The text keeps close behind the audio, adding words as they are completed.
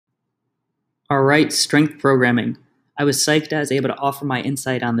All right, strength programming. I was psyched I was able to offer my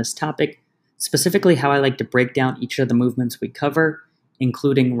insight on this topic, specifically how I like to break down each of the movements we cover,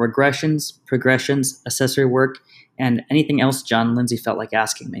 including regressions, progressions, accessory work, and anything else John Lindsay felt like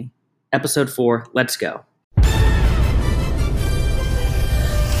asking me. Episode 4, let's go.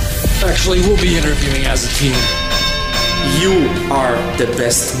 Actually, we'll be interviewing as a team. You are the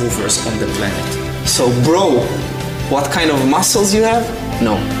best movers on the planet. So, bro, what kind of muscles you have?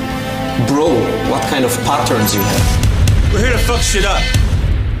 No. Bro, what kind of patterns you have? We're here to fuck shit up.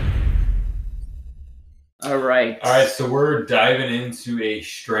 All right, so we're diving into a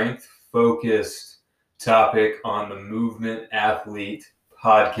strength-focused topic on the Movement Athlete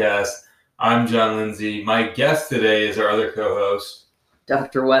podcast. I'm John Lindsay. My guest today is our other co-host,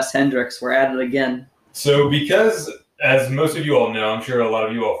 Dr. Wes Hendricks. We're at it again. So because, as most of you all know, I'm sure a lot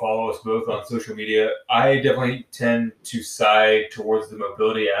of you all follow us both on social media, I definitely tend to side towards the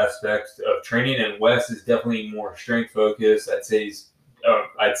mobility aspect of training, and Wes is definitely more strength-focused. I'd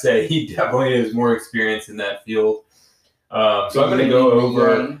say he definitely is more experienced in that field. So I'm going to go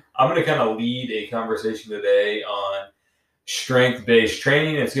over, I'm going to kind of lead a conversation today on strength-based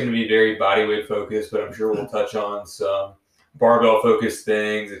training. It's going to be very bodyweight focused, but I'm sure we'll touch on some barbell-focused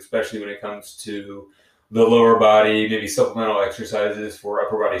things, especially when it comes to the lower body, maybe supplemental exercises for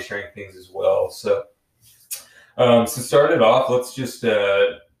upper body strength things as well. So, to start it off, let's just throw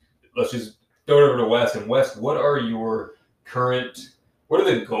it over to Wes. And Wes, what are the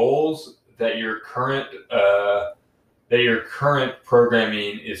goals that your current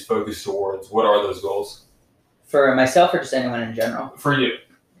programming is focused towards? What are those goals? For myself or just anyone in general? For you.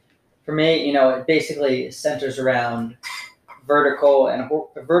 For me, it basically centers around vertical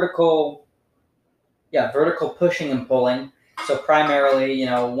pushing and pulling. So primarily,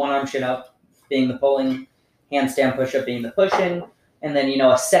 one arm chin up being the pulling, handstand push-up being the pushing, and then,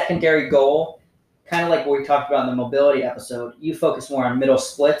 a secondary goal, kind of like what we talked about in the mobility episode. You focus more on middle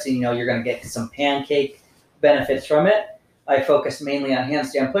splits, and you're going to get some pancake benefits from it. I focus mainly on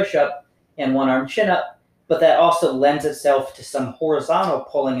handstand push-up and one arm chin up, but that also lends itself to some horizontal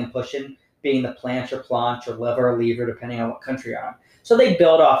pulling and pushing, being the planche or lever or lever, depending on what country you're on. So they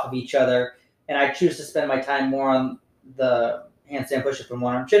build off of each other, and I choose to spend my time more on the handstand push-up and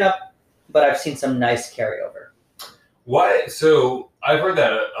one arm chin up, but I've seen some nice carryover. Why? So I've heard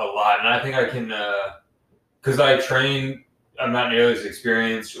that a lot, and I think I can, because I train, I'm not nearly as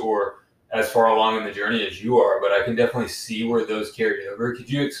experienced or as far along in the journey as you are, but I can definitely see where those carry over. Could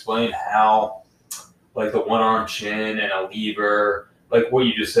you explain how, like the one arm chin and a lever, like what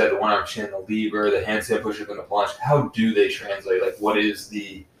you just said, the one arm chin, the lever, the handstand push-up and the planche, how do they translate? Like what is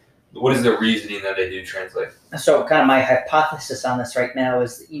the reasoning that they do translate? So kind of my hypothesis on this right now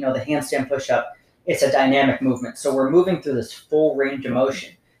is, the handstand push-up, it's a dynamic movement. So we're moving through this full range of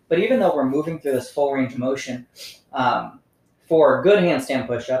motion. But even though we're moving through this full range of motion, for a good handstand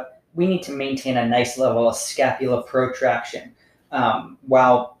push-up, we need to maintain a nice level of scapular protraction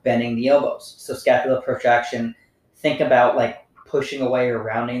while bending the elbows. So scapular protraction, think about like pushing away or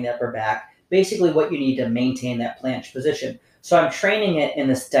rounding the upper back, basically what you need to maintain that planche position. So I'm training it in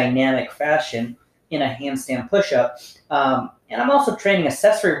this dynamic fashion in a handstand push-up. And I'm also training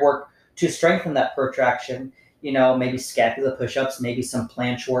accessory work to strengthen that protraction, maybe scapular push-ups, maybe some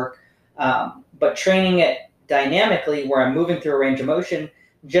planche work. But training it dynamically where I'm moving through a range of motion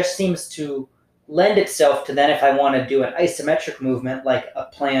just seems to lend itself to then if I want to do an isometric movement like a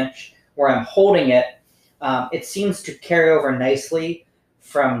planche where I'm holding it, it seems to carry over nicely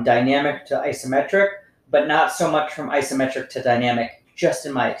from dynamic to isometric, but not so much from isometric to dynamic, just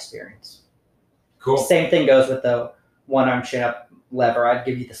in my experience. Cool. Same thing goes with the one arm chin up lever. I'd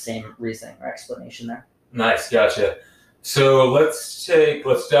give you the same reasoning or explanation there. Nice, gotcha. So let's start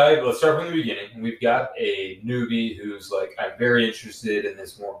from the beginning. We've got a newbie who's like, I'm very interested in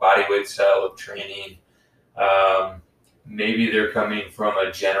this more bodyweight style of training. Maybe they're coming from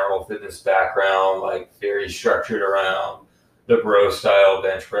a general fitness background, like very structured around the bro style,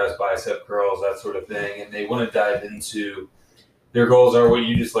 bench press, bicep curls, that sort of thing. And they want to dive into, their goals are what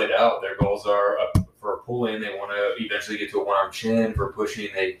you just laid out. Their goals are for pulling, they want to eventually get to a one arm chin. For pushing,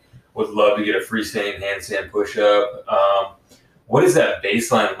 they would love to get a freestanding handstand push-up. What does that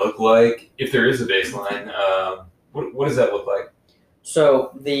baseline look like? If there is a baseline, what does that look like?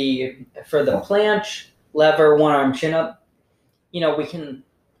 So for the planche, lever, one arm chin up, we can,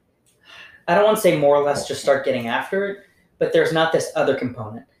 I don't want to say more or less just start getting after it, but there's not this other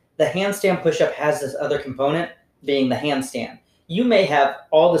component. The handstand push-up has this other component being the handstand. You may have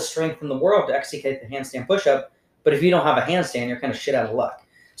all the strength in the world to execute the handstand push-up, but if you don't have a handstand, you're kind of shit out of luck.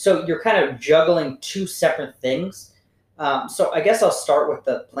 So you're kind of juggling two separate things So I guess I'll start with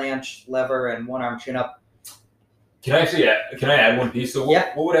the planche, lever, and one arm chin up. Can I add one piece? So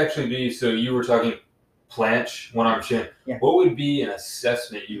Yeah. what would actually be, so you were talking planche, one arm chin. Yeah. What would be an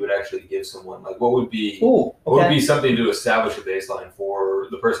assessment you would actually give someone? Like what would be What would be something to establish a baseline for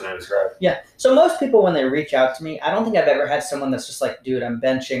the person I described? Yeah. So most people, when they reach out to me, I don't think I've ever had someone that's just like, dude, I'm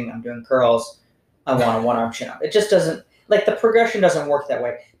benching, I'm doing curls, I want a one arm chin up. It just doesn't, like the progression doesn't work that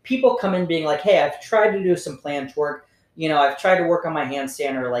way. People come in being like, hey, I've tried to do some planche work. I've tried to work on my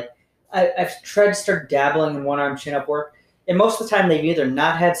handstand, or like I've tried to start dabbling in one arm chin up work. And most of the time they've either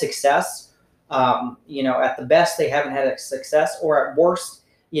not had success, at the best they haven't had success, or at worst,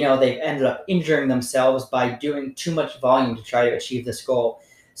 they've ended up injuring themselves by doing too much volume to try to achieve this goal.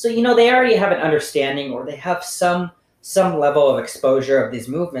 So, they already have an understanding, or they have some level of exposure of these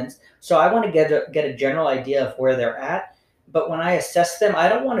movements. So I want to get a general idea of where they're at. But when I assess them, I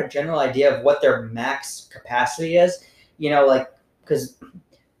don't want a general idea of what their max capacity is, because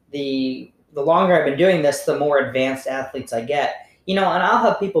the longer I've been doing this, the more advanced athletes I get. And I'll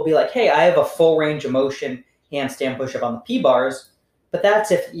have people be like, hey, I have a full range of motion handstand push-up on the P-bars, but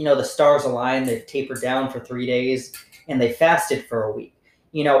that's if, the stars align, they've tapered down for 3 days, and they fasted for a week.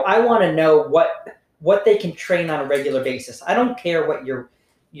 I want to know what they can train on a regular basis. I don't care what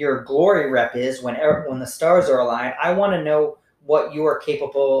your glory rep is when the stars are aligned. I want to know what you are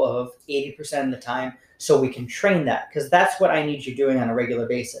capable of 80% of the time so we can train that, because that's what I need you doing on a regular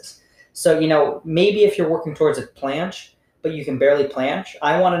basis. So, maybe if you're working towards a planche, but you can barely planche,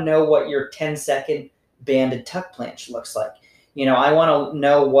 I want to know what your 10-second banded tuck planche looks like. I want to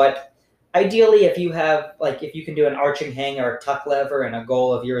know what, ideally, if you can do an arching hang or a tuck lever, and a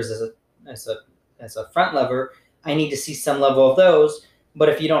goal of yours as a front lever, I need to see some level of those. But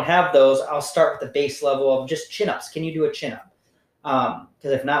if you don't have those, I'll start with the base level of just chin-ups. Can you do a chin-up?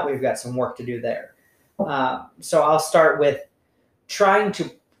 Because if not, we've got some work to do there. So I'll start with trying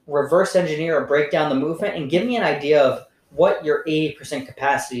to reverse engineer or break down the movement and give me an idea of what your 80%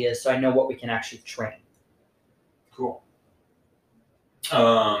 capacity is, so I know what we can actually train. Cool.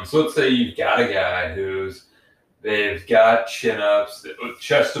 So let's say you've got a guy they've got chin-ups,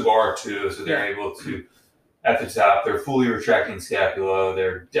 chest to bar too, so they're able to, at the top, they're fully retracting scapula,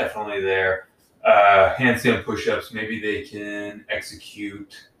 they're definitely there. Handstand push-ups, maybe they can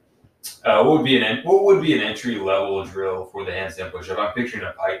execute. What would be an entry level drill for the handstand push-up? I'm picturing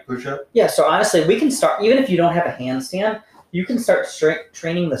a pike push-up. Yeah, so honestly, we can start, even if you don't have a handstand, you can start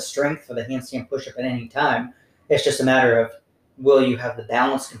training the strength for the handstand push-up at any time. It's just a matter of, will you have the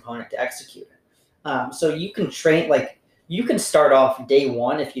balance component to execute it? So you can train, you can start off day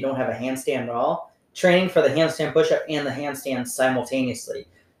one if you don't have a handstand at all, training for the handstand push-up and the handstand simultaneously.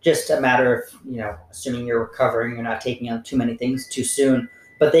 Just a matter of, assuming you're recovering, you're not taking on too many things too soon,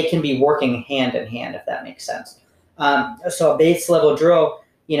 but they can be working hand in hand, if that makes sense. So a base level drill,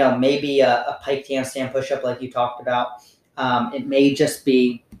 maybe a piked handstand push-up like you talked about. It may just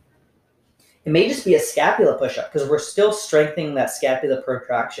be a scapula push-up, because we're still strengthening that scapula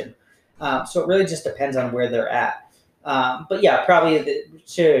protraction. So it really just depends on where they're at. But yeah, probably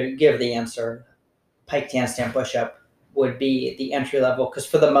to give the answer, piked handstand push-up would be the entry level, because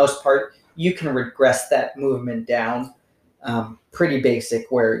for the most part, you can regress that movement down pretty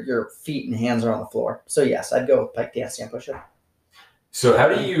basic, where your feet and hands are on the floor. So yes, I'd go with piked handstand push-up. So how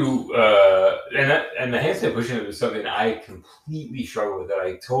do you and the handstand push-up is something I completely struggle with. That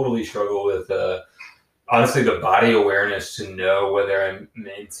I totally struggle with. Honestly, the body awareness to know whether I'm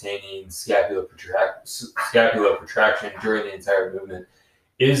maintaining scapular protraction during the entire movement.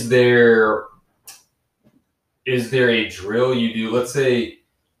 Is there a drill you do? Let's say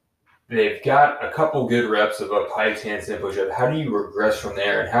they've got a couple good reps of a piked handstand push-up. How do you regress from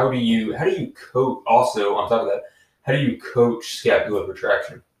there? And how do you coach, also on top of that, how do you coach scapular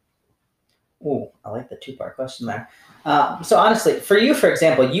protraction? Ooh, I like the two-part question there. So honestly, for you, for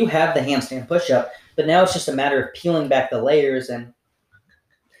example, you have the handstand push-up, but now it's just a matter of peeling back the layers and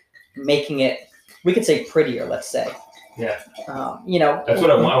making it, we could say, prettier, let's say. Yeah. That's what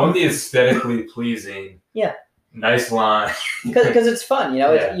I want. I want the aesthetically pleasing. Yeah. Nice line. Because it's fun,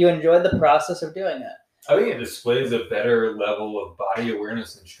 you enjoy the process of doing it. I think it displays a better level of body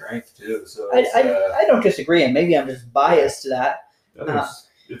awareness and strength too. So I don't disagree, and maybe I'm just biased to that.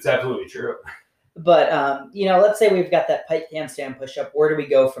 It's absolutely true. But let's say we've got that piked handstand push-up. Where do we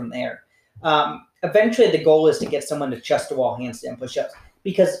go from there? Eventually, the goal is to get someone to chest-to-wall handstand push-ups,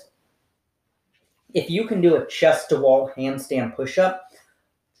 because if you can do a chest-to-wall handstand push-up,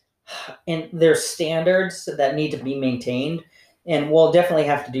 and there's standards that need to be maintained, and we'll definitely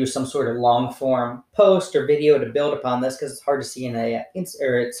have to do some sort of long-form post or video to build upon this, because it's hard to see on a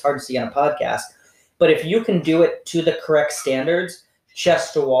podcast. But if you can do it to the correct standards,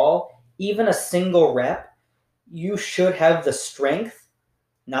 chest to wall, even a single rep, you should have the strength,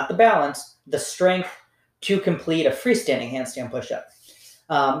 not the balance, the strength to complete a freestanding handstand push-up.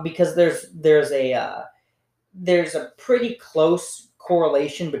 Because there's a pretty close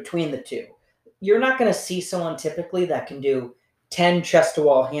correlation between the two. You're not going to see someone typically that can do 10 chest to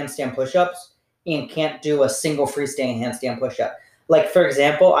wall handstand push-ups and can't do a single freestanding handstand push-up. Like, for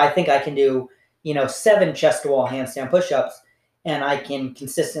example, I think I can do, 7 chest to wall handstand push-ups, and I can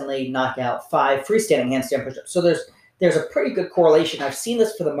consistently knock out 5 freestanding handstand push-ups. So there's a pretty good correlation. I've seen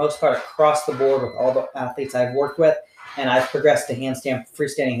this for the most part across the board with all the athletes I've worked with, and I've progressed to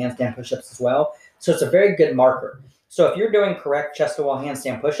freestanding handstand push-ups as well. So it's a very good marker. So if you're doing correct chest to wall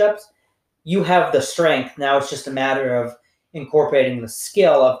handstand push-ups, you have the strength. Now it's just a matter of incorporating the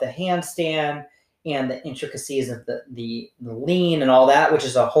skill of the handstand and the intricacies of the lean and all that, which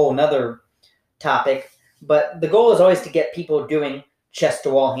is a whole nother topic. But the goal is always to get people doing chest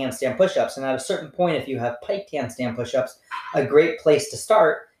to wall handstand push-ups. And at a certain point, if you have piked handstand push-ups, a great place to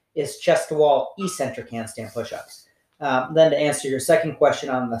start is chest to wall eccentric handstand push-ups. Then to answer your second question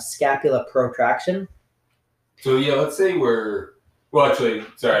on the scapula protraction. So yeah, let's say sorry,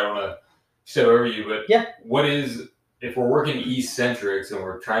 I don't want to step over you, but yeah, what is, if we're working eccentrics and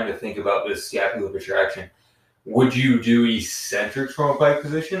we're trying to think about this scapular protraction, would you do eccentrics from a pike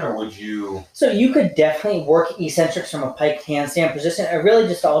position, or would you? So you could definitely work eccentrics from a pike handstand position. It really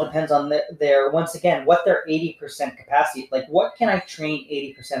just all depends on their once again, what their 80% capacity, like what can I train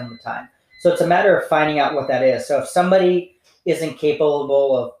 80% of the time? So it's a matter of finding out what that is. So if somebody isn't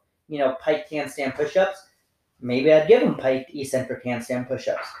capable of, pike handstand push-ups, maybe I'd give them piked eccentric handstand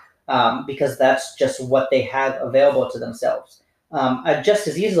push-ups because that's just what they have available to themselves. I'd just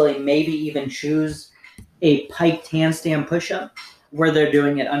as easily maybe even choose a piked handstand push-up where they're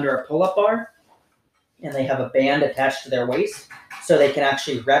doing it under a pull-up bar and they have a band attached to their waist so they can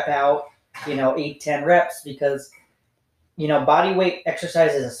actually rep out, 8-10 reps because, body weight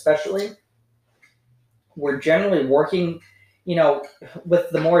exercises especially, we're generally working, with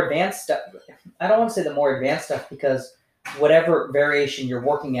the more advanced stuff. I don't want to say the more advanced stuff because whatever variation you're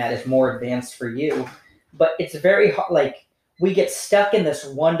working at is more advanced for you, but it's very hard. Like we get stuck in this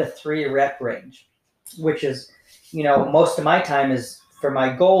 1 to 3 rep range, which is, most of my time is for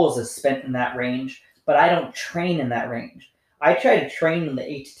my goals is spent in that range, but I don't train in that range. I try to train in the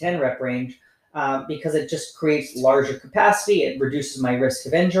 8 to 10 rep range because it just creates larger capacity. It reduces my risk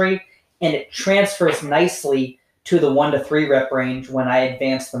of injury, and it transfers nicely to the 1 to 3 rep range when I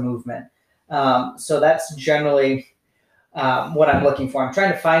advance the movement. So that's generally what I'm looking for. I'm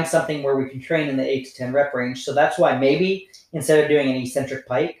trying to find something where we can train in the 8 to 10 rep range. So that's why maybe instead of doing an eccentric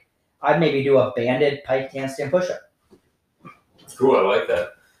pike, I'd maybe do a banded pike handstand push-up. That's cool. I like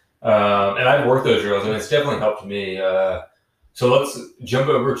that. And I've worked those drills, and it's definitely helped me. So let's jump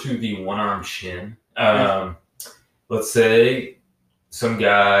over to the one-arm shin. Let's say some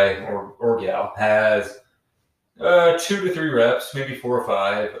guy or gal has 2 to 3 reps, maybe 4 or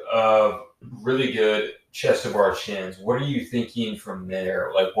 5 of really good chest to bar chins. What are you thinking from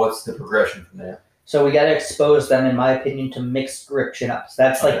there? Like, what's the progression from there? So we got to expose them, in my opinion, to mixed grip chin-ups.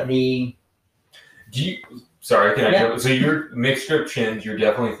 That's like the... Sorry, can I jump? So your mixed grip chins, you're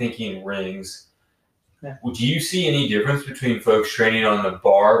definitely thinking rings. Yeah. Do you see any difference between folks training on the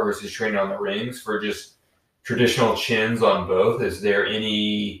bar versus training on the rings for just traditional chins on both? Is there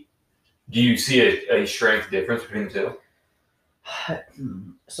any... Do you see a strength difference between the two?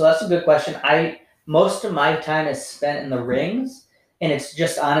 So that's a good question. Most of my time is spent in the rings, and it's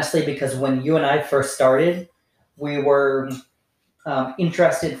just honestly because when you and I first started, we were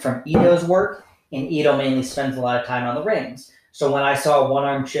interested from Ito's work, and Ito mainly spends a lot of time on the rings. So when I saw a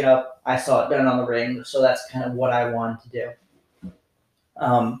one-arm chin-up, I saw it done on the ring, so that's kind of what I wanted to do.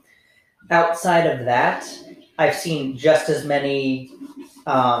 Outside of that, I've seen just as many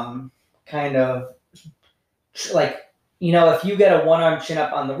kind of like, if you get a one-arm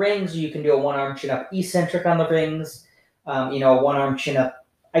chin-up on the rings, you can do a one-arm chin-up eccentric on the rings, a one-arm chin-up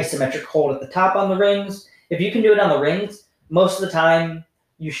isometric hold at the top on the rings. If you can do it on the rings, most of the time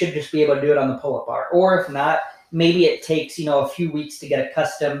you should just be able to do it on the pull-up bar. Or if not, maybe it takes, a few weeks to get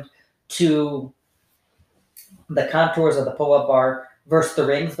accustomed to the contours of the pull-up bar versus the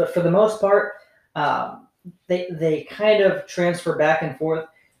rings. But for the most part, they kind of transfer back and forth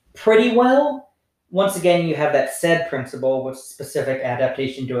pretty well. Once again, you have that SAID principle, which is specific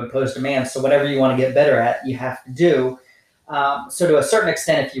adaptation to imposed demand. So whatever you want to get better at, you have to do. So to a certain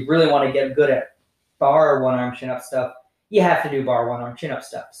extent, if you really want to get good at bar one-arm chin-up stuff, you have to do bar one-arm chin-up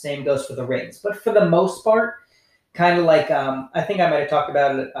stuff. Same goes for the rings. But for the most part, kind of like I think I might have talked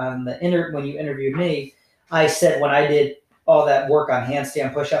about it on the when you interviewed me. I said when I did all that work on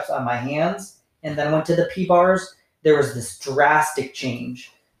handstand push-ups on my hands and then went to the P bars, there was this drastic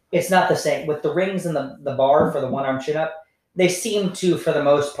change. It's not the same with the rings and the bar for the one arm chin up. They seem to, for the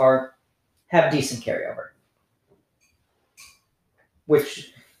most part, have decent carryover,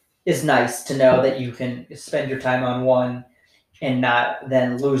 which is nice to know that you can spend your time on one and not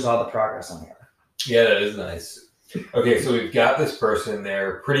then lose all the progress on the other. Yeah, that is nice. Okay, so we've got this person.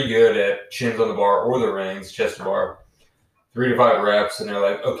 They're pretty good at chins on the bar or the rings, chest to bar, 3 to 5 reps, and they're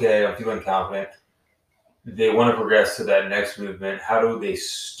like, okay, I'm feeling confident. They want to progress to that next movement. How do they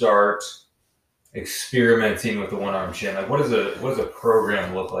start experimenting with the one arm chin? Like, what does a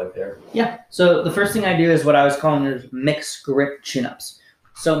program look like there? Yeah. So the first thing I do is what I was calling is mixed grip chin ups.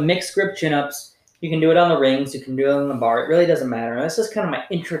 So mixed grip chin ups, you can do it on the rings, you can do it on the bar. It really doesn't matter. And this is kind of my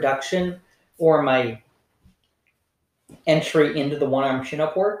introduction or my entry into the one arm chin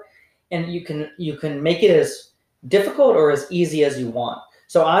up work. And you can make it as difficult or as easy as you want.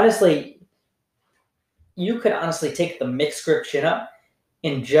 So honestly, you could honestly take the mixed grip chin up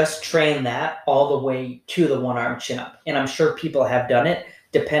and just train that all the way to the one arm chin up. And I'm sure people have done it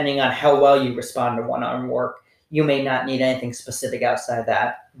depending on how well you respond to one arm work. You may not need anything specific outside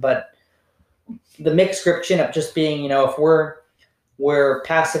that, but the mixed grip chin up just being, if we're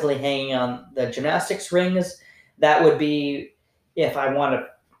passively hanging on the gymnastics rings, that would be if I want to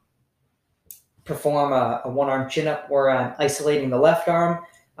perform a one arm chin up where I'm isolating the left arm,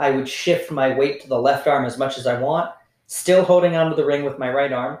 I would shift my weight to the left arm as much as I want, still holding onto the ring with my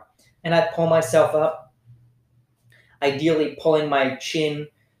right arm, and I'd pull myself up, ideally pulling my chin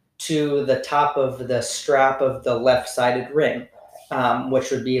to the top of the strap of the left-sided ring,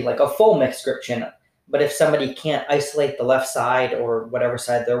 which would be like a full mixed grip chin up. But if somebody can't isolate the left side or whatever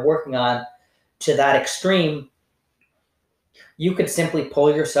side they're working on to that extreme, you could simply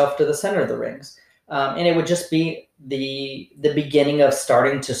pull yourself to the center of the rings. And it would just be the beginning of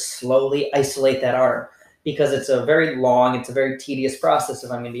starting to slowly isolate that arm, because it's a very tedious process, if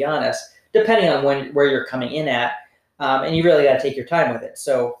I'm going to be honest, depending on where you're coming in at. And you really got to take your time with it.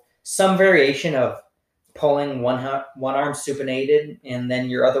 So some variation of pulling one arm supinated, and then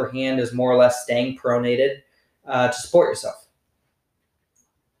your other hand is more or less staying pronated to support yourself.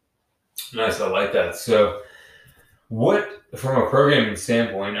 Nice, I like that. So from a programming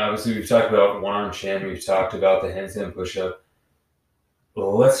standpoint, obviously we've talked about one arm chin, we've talked about the handstand push-up.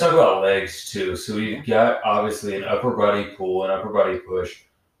 Well, let's talk about legs too. So we've got obviously an upper body pull, an upper body push.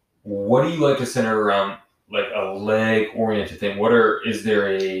 What do you like to center around, like a leg oriented thing? Is there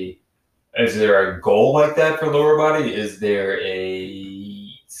a goal like that for lower body? Is there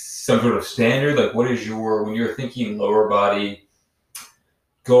some sort of standard? Like, what is when you're thinking lower body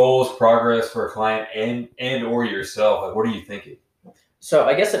goals, progress for a client and or yourself, like what are you thinking? So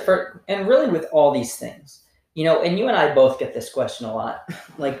I guess and really with all these things, and you and I both get this question a lot,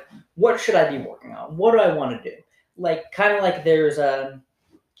 like, what should I be working on? What do I want to do? Like, kind of like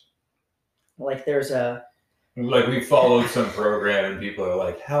like we followed some program and people are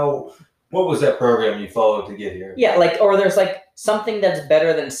like, what was that program you followed to get here? Yeah, or there's like something that's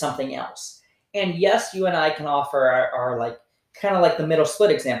better than something else. And yes, you and I can offer our like, kind of like the middle split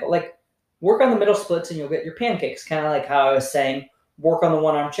example, like work on the middle splits and you'll get your pancakes. Kind of like how I was saying, work on the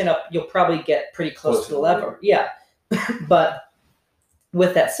one arm chin up, you'll probably get pretty close to the lever. Yeah. But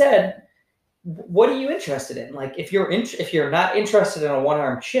with that said, what are you interested in? Like if you're not interested in a one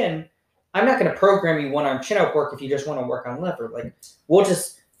arm chin, I'm not going to program you one arm chin up work if you just want to work on lever. Like we'll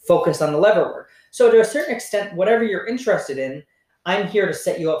just focus on the lever work. So to a certain extent, whatever you're interested in, I'm here to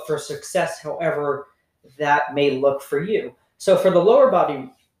set you up for success, however that may look for you. So for the lower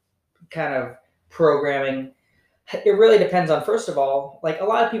body kind of programming, it really depends on, first of all, like a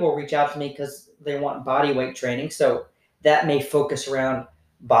lot of people reach out to me because they want body weight training. So that may focus around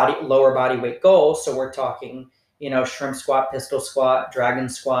lower body weight goals. So we're talking, shrimp squat, pistol squat, dragon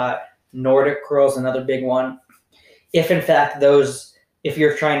squat, Nordic curls, another big one. If in fact if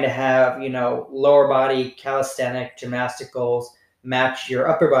you're trying to have, lower body calisthenic gymnastic goals match your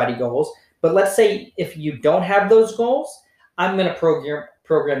upper body goals. But let's say if you don't have those goals, I'm going to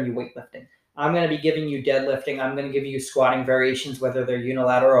program you weightlifting. I'm going to be giving you deadlifting. I'm going to give you squatting variations, whether they're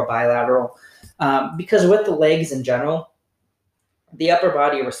unilateral or bilateral. Because with the legs in general, the upper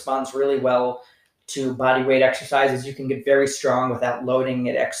body responds really well to body weight exercises. You can get very strong without loading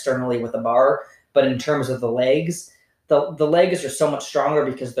it externally with a bar. But in terms of the legs, the legs are so much stronger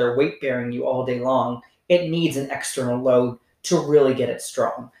because they're weight bearing you all day long. It needs an external load to really get it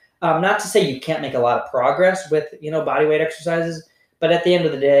strong. Not to say you can't make a lot of progress with, body weight exercises, but at the end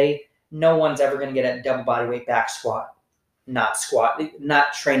of the day, no one's ever going to get a double body weight back squat, not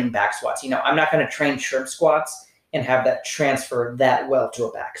training back squats. I'm not going to train shrimp squats and have that transfer that well to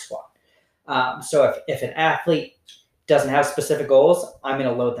a back squat. So if an athlete doesn't have specific goals, I'm going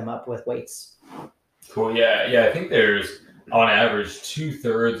to load them up with weights. Cool. Yeah. I think there's, on average,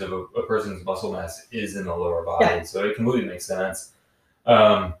 2/3 of a person's muscle mass is in the lower body. Yeah. So it completely makes sense.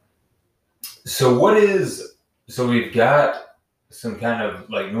 So we've got some kind of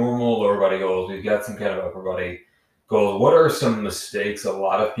like normal lower body goals. We've got some kind of upper body goals. What are some mistakes a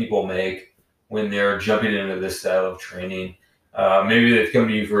lot of people make when they're jumping into this style of training? Maybe they've come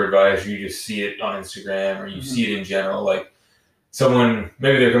to you for advice, or you just see it on Instagram, or you see it in general. Like someone,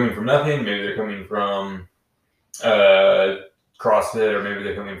 maybe they're coming from nothing, maybe they're coming from CrossFit, or maybe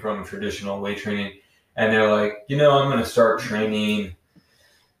they're coming from traditional weight training, and they're like, I'm going to start training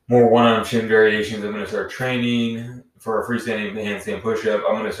more one-arm chin variations. I'm going to start training for a freestanding handstand push-up.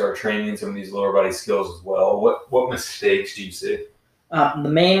 I'm going to start training some of these lower body skills as well. What mistakes do you see? The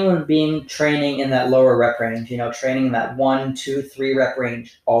main one being training in that lower rep range, training in that 1, 2, 3 rep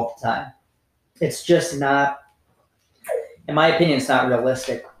range all the time. It's just not, in my opinion, it's not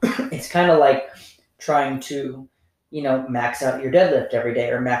realistic. It's kind of like trying to, max out your deadlift every day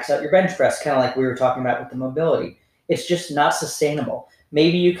or max out your bench press, kind of like we were talking about with the mobility. It's just not sustainable.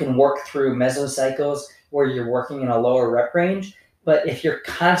 Maybe you can work through mesocycles where you're working in a lower rep range, but if you're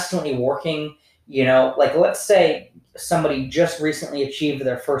constantly working, like let's say somebody just recently achieved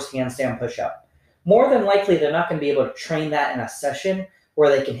their first handstand push-up, more than likely they're not going to be able to train that in a session where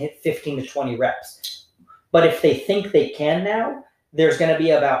they can hit 15 to 20 reps. But if they think they can now, there's going to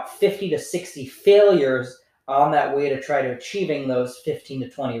be about 50 to 60 failures on that way to try to achieving those 15 to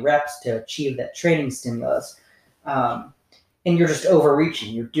 20 reps to achieve that training stimulus. And you're just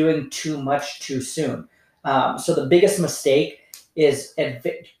overreaching. You're doing too much too soon. So the biggest mistake is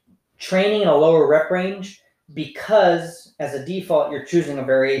training in a lower rep range because, as a default, you're choosing a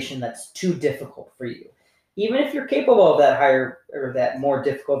variation that's too difficult for you. Even if you're capable of that higher or that more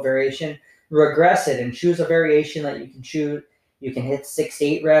difficult variation, regress it and choose a variation that you can choose. You can hit 6 to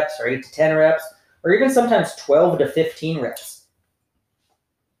 8 reps or 8 to 10 reps, or even sometimes 12 to 15 reps.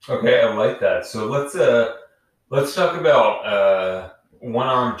 Okay, I like that. So let's talk about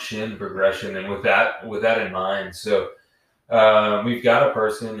one-arm chin progression, and with that in mind. So we've got a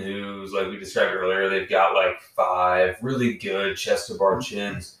person who's, like we described earlier, they've got like 5 really good chest-to-bar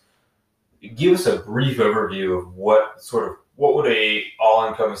chins. Give us a brief overview of what would a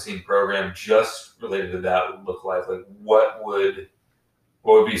all-encompassing program just related to that look like? Like what would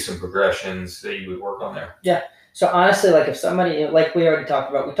be some progressions that you would work on there? Yeah. So honestly, like if somebody, like we already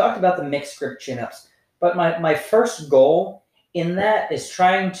talked about the mixed grip chin-ups. But my first goal in that is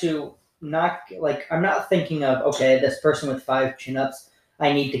trying to I'm not thinking of, okay, this person with 5 chin-ups,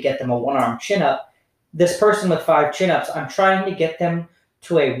 I need to get them a one-arm chin-up. This person with 5 chin-ups, I'm trying to get them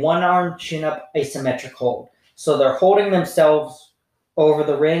to a one-arm chin-up isometric hold. So they're holding themselves over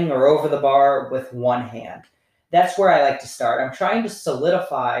the ring or over the bar with one hand. That's where I like to start. I'm trying to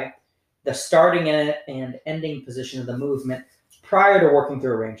solidify the starting and ending position of the movement prior to working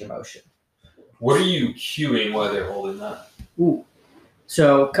through a range of motion. What are you cueing while they're holding that?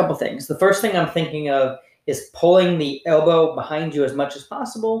 So a couple things. The first thing I'm thinking of is pulling the elbow behind you as much as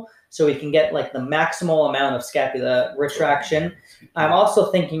possible so we can get like the maximal amount of scapula retraction. I'm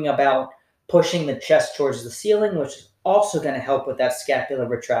also thinking about pushing the chest towards the ceiling, which is also going to help with that scapular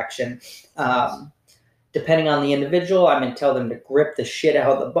retraction. Depending on the individual, I'm going to tell them to grip the shit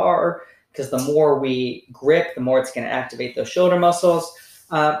out of the bar, because the more we grip, the more it's going to activate those shoulder muscles.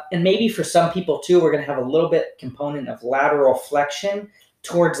 And maybe for some people too, we're going to have a little bit component of lateral flexion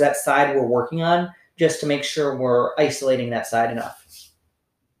towards that side we're working on, just to make sure we're isolating that side enough.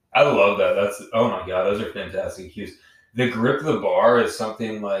 I love that. Oh my God, those are fantastic cues. The grip of the bar is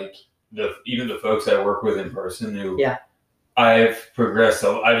something like even the folks I work with in person who I've progressed.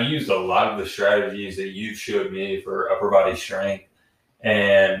 I've used a lot of the strategies that you showed me for upper body strength,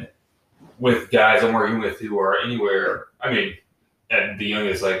 and with guys I'm working with who are anywhere, at the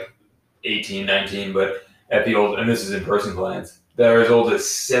youngest, like 18, 19, but at the old, and this is in-person clients, that are as old as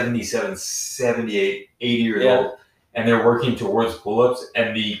 77, 78, 80 years old, and they're working towards pull-ups,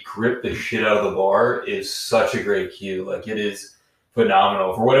 and the grip the shit out of the bar is such a great cue. Like, it is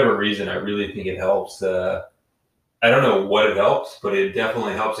phenomenal. For whatever reason, I really think it helps. I don't know what it helps, but it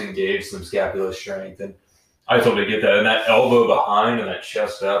definitely helps engage some scapular strength, and I totally get that. And that elbow behind and that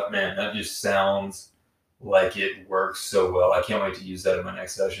chest up, man, that just sounds like it works so well. I can't wait to use that in my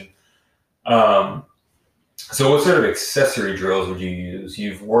next session. So what sort of accessory drills would you use?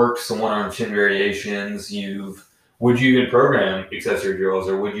 You've worked some one-arm chin variations. You've would you even program accessory drills,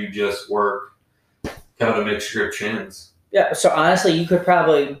 or would you just work kind of the mixed grip chins? Yeah, so honestly, you could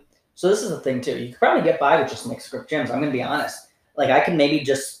probably, so this is the thing too, you could probably get by with just mixed grip gyms. I'm going to be honest. Like I could maybe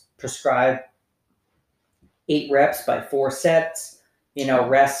just prescribe 8 reps by 4 sets,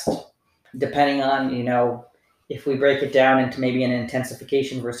 rest depending on, if we break it down into maybe an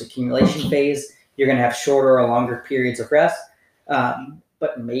intensification versus accumulation phase, you're going to have shorter or longer periods of rest.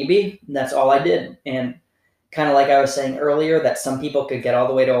 But maybe that's all I did. And kind of like I was saying earlier, that some people could get all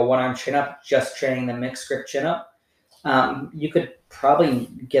the way to a 1-arm chin up just training the mixed grip chin up. You could probably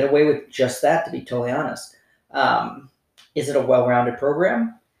get away with just that, to be totally honest. Is it a well-rounded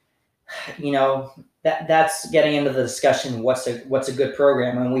program? That's getting into the discussion. What's a good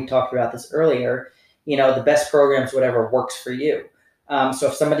program? And we talked about this earlier. The best program is whatever works for you. So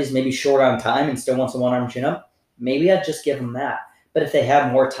if somebody's maybe short on time and still wants a 1-arm chin up, maybe I'd just give them that. But if they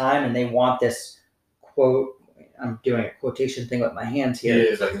have more time and they want this quote, I'm doing a quotation thing with my hands here. It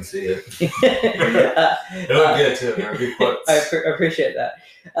is, I can see it. They look good too. They're good quotes. I appreciate that.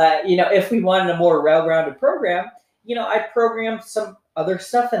 If we wanted a more well-rounded program, I'd program some other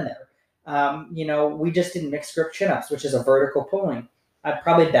stuff in there. We just did mixed grip chin-ups, which is a vertical pulling. I'd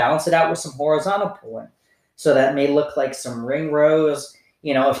probably balance it out with some horizontal pulling. So that may look like some ring rows.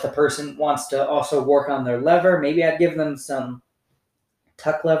 If the person wants to also work on their lever, maybe I'd give them some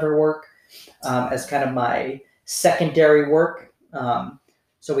tuck lever work as kind of my secondary work.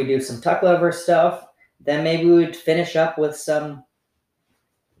 So we do some tuck lever stuff. Then maybe we would finish up with some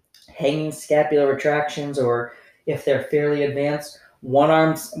hanging scapular retractions, or if they're fairly advanced, one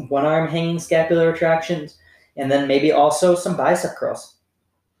arm hanging scapular retractions, and then maybe also some bicep curls.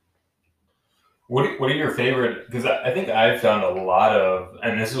 What are your favorite? Because I think I've found a lot of,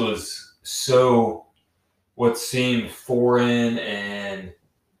 and this was so what seemed foreign and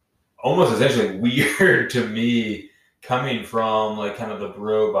almost essentially weird to me, coming from like kind of the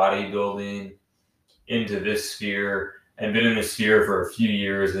bro bodybuilding into this sphere, and been in this sphere for a few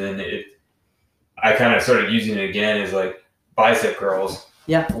years, and I kind of started using it again as like bicep curls.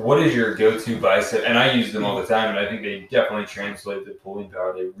 Yeah. What is your go-to bicep? And I use them all the time, and I think they definitely translate the pulling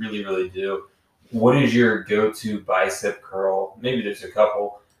power. They really, really do. What is your go-to bicep curl? Maybe there's a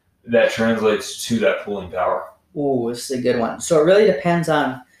couple that translates to that pulling power. Ooh, this is a good one. So it really depends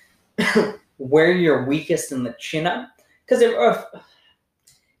on where you're weakest in the chin up. Because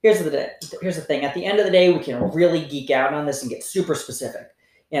here's the thing. At the end of the day, we can really geek out on this and get super specific.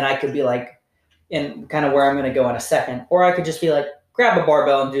 And I could be like, and kind of where I'm going to go in a second, or I could just be like, grab a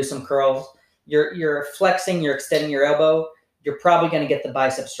barbell and do some curls. You're flexing, you're extending your elbow. You're probably going to get the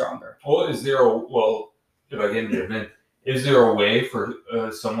bicep stronger. Well, if I can jump in, is there a way for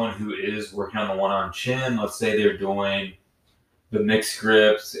someone who is working on the 1-arm chin, let's say they're doing the mixed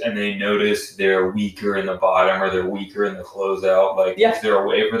grips and they notice they're weaker in the bottom or they're weaker in the closeout? Is there a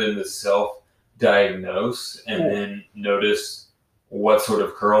way for them to self-diagnose and then notice what sort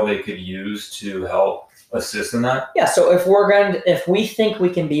of curl they could use to help assist in that? Yeah. So if we think we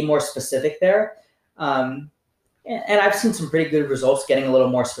can be more specific there, and I've seen some pretty good results getting a little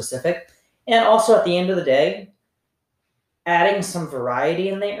more specific. And also at the end of the day, adding some variety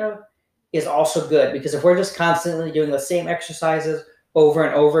in there is also good, because if we're just constantly doing the same exercises over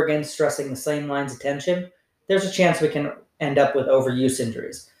and over again, stressing the same lines of tension, there's a chance we can end up with overuse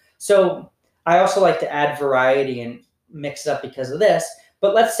injuries. So I also like to add variety and mix it up because of this.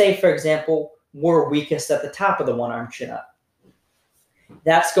 But let's say, for example, we're weakest at the top of the 1-arm chin up.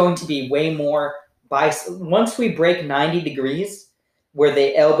 That's going to be way more once we break 90 degrees, where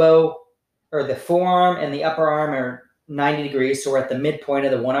the elbow or the forearm and the upper arm are 90 degrees, so we're at the midpoint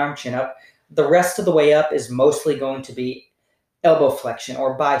of the 1-arm chin up, the rest of the way up is mostly going to be elbow flexion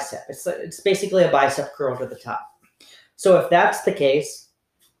or bicep. It's basically a bicep curl to the top. So if that's the case,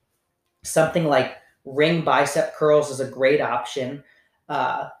 something like ring bicep curls is a great option.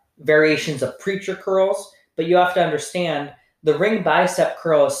 Variations of preacher curls, but you have to understand the ring bicep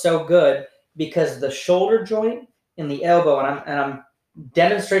curl is so good because the shoulder joint in the elbow, and I'm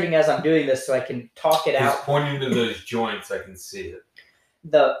demonstrating as I'm doing this so I can talk it out. Pointing to those joints, I can see it.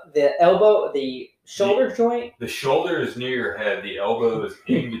 The elbow, the shoulder joint. The shoulder is near your head. The elbow is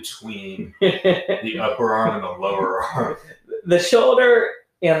in between the upper arm and the lower arm. The shoulder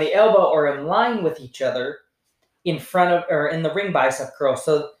and the elbow are in line with each other in front of, or in the ring bicep curl.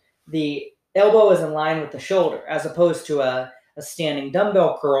 So the elbow is in line with the shoulder, as opposed to a standing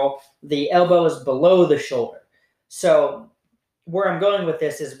dumbbell curl. The elbow is below the shoulder. So where I'm going with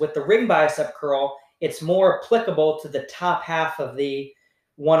this is with the ring bicep curl, it's more applicable to the top half of the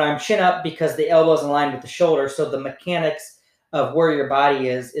 1-arm chin up because the elbow is in line with the shoulder. So the mechanics of where your body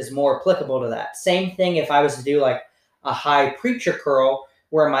is more applicable to that. Same thing if I was to do like a high preacher curl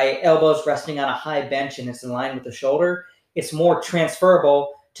where my elbow's resting on a high bench and it's in line with the shoulder, it's more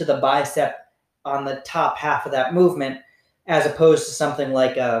transferable to the bicep on the top half of that movement, as opposed to something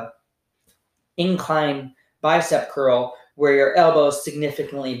like a incline bicep curl where your elbow is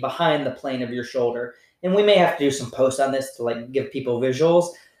significantly behind the plane of your shoulder. And we may have to do some posts on this to like give people visuals,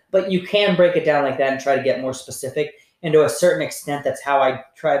 but you can break it down like that and try to get more specific. And to a certain extent, that's how I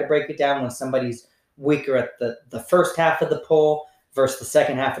try to break it down when somebody's weaker at the first half of the pull versus the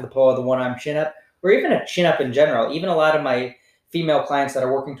second half of the pull of the one-arm chin-up, or even a chin-up in general. Even a lot of my female clients that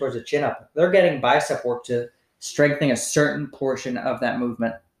are working towards a chin-up, they're getting bicep work to strengthening a certain portion of that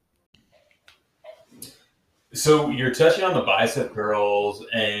movement. So you're touching on the bicep curls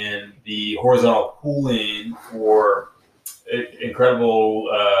and the horizontal pulling for incredible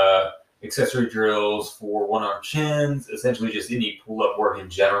accessory drills for one-arm chins, essentially just any pull-up work in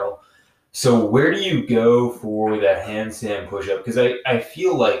general. So where do you go for that handstand push-up? Because I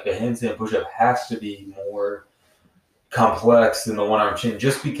feel like the handstand push-up has to be more complex than the one-arm chin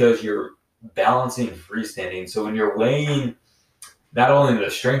just because you're balancing freestanding. So when you're weighing not only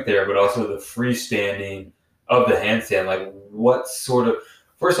the strength there, but also the freestanding of the handstand, like what sort of,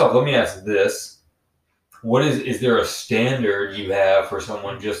 first off, let me ask this. What is there a standard you have for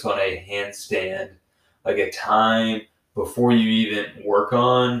someone just on a handstand, like a time before you even work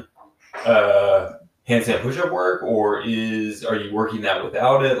on handstand push-up work, or are you working that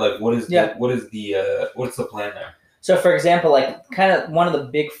without it? Like what's the plan there? So for example, like kind of one of the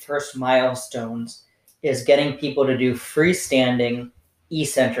big first milestones is getting people to do freestanding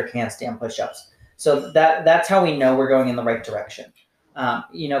eccentric handstand push-ups. So that's how we know we're going in the right direction.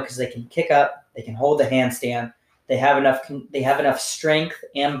 Because they can kick up, they can hold the handstand, they have enough strength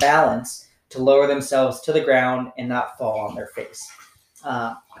and balance to lower themselves to the ground and not fall on their face.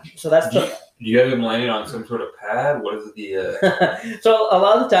 So that's do you have them landing on some sort of pad? What is the? So a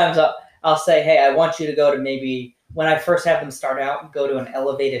lot of the times I'll say, hey, I want you to go to maybe when I first have them start out, go to an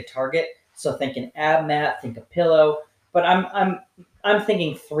elevated target. So think an ab mat, think a pillow, but I'm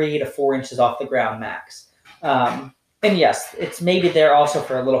thinking 3 to 4 inches off the ground max. And yes, it's maybe there also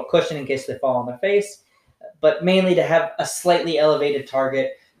for a little cushion in case they fall on their face, but mainly to have a slightly elevated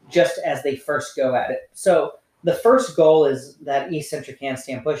target just as they first go at it. So the first goal is that eccentric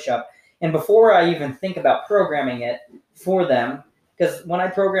handstand push-up. And before I even think about programming it for them, because when I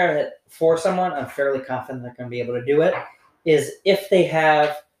program it for someone, I'm fairly confident they're going to be able to do it, is if they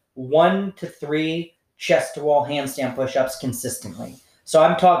have 1 to 3 chest-to-wall handstand push-ups consistently. So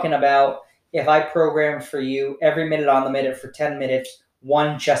I'm talking about if I program for you every minute on the minute for 10 minutes,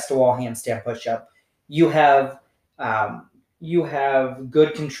 1 chest-to-wall handstand push-up, you have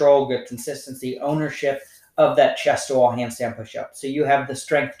good control, good consistency, ownership of that chest-to-wall handstand push-up. So you have the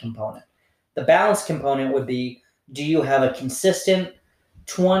strength component. The balance component would be, do you have a consistent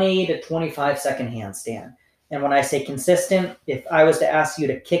 20 to 25 second handstand? And when I say consistent, if I was to ask you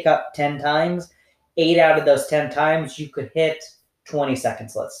to kick up 10 times, 8 out of those 10 times, you could hit 20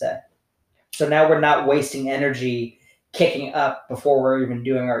 seconds, let's say. So now we're not wasting energy kicking up before we're even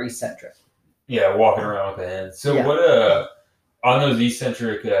doing our eccentric. Yeah, walking around with the hands. So Yeah. what on those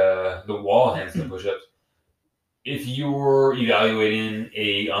eccentric the wall handstand push-ups, if you're evaluating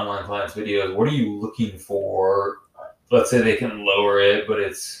a online client's videos, what are you looking for? Let's say they can lower it, but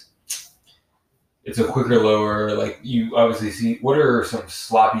it's a quicker lower. Like you obviously see, what are some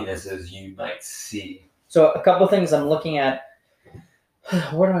sloppinesses you might see? So a couple things I'm looking at.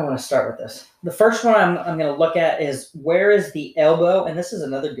 Where do I want to start with this? The first one I'm going to look at is where is the elbow, and this is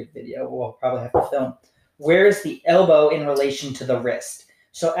another good video we'll probably have to film. Where is the elbow in relation to the wrist?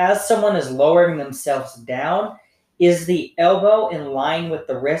 So as someone is lowering themselves down, is the elbow in line with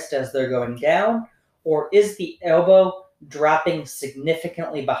the wrist as they're going down, or is the elbow dropping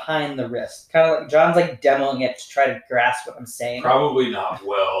significantly behind the wrist? Kind of like John's like demoing it to try to grasp what I'm saying. Probably not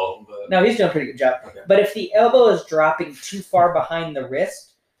well. But... No, he's doing a pretty good job. Okay. But if the elbow is dropping too far behind the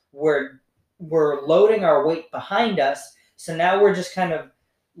wrist, we're loading our weight behind us. So now we're just kind of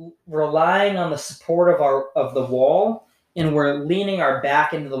relying on the support of the wall, and we're leaning our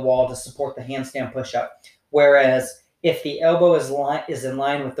back into the wall to support the handstand push-up. Whereas if the elbow is in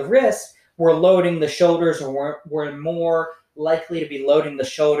line with the wrist, we're loading the shoulders, or we're more likely to be loading the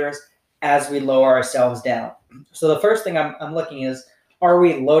shoulders as we lower ourselves down. So the first thing I'm looking is, are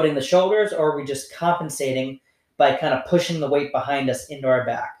we loading the shoulders, or are we just compensating by kind of pushing the weight behind us into our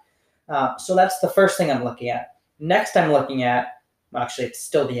back? So that's the first thing I'm looking at. Next I'm looking at, actually it's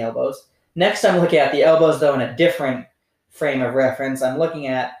still the elbows. Next I'm looking at the elbows though in a different frame of reference. I'm looking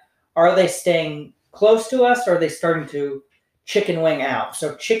at, are they staying close to us, or are they starting to chicken wing out?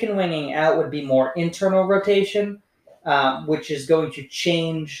 So chicken winging out would be more internal rotation. which is going to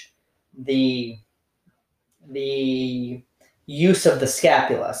change the use of the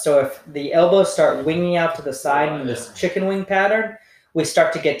scapula. So if the elbows start winging out to the side in this chicken wing pattern, we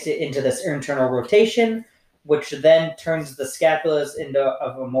start to get into this internal rotation, which then turns the scapulas into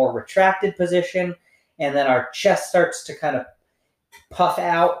a more retracted position, and then our chest starts to kind of puff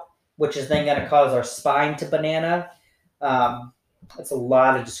out, which is then going to cause our spine to banana. That's a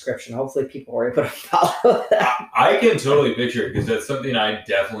lot of description. Hopefully people are able to follow that. I can totally picture it because that's something I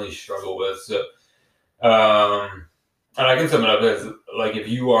definitely struggle with. So, and I can sum it up as like if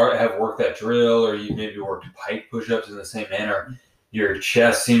you have worked that drill or you maybe worked pike push-ups in the same manner, your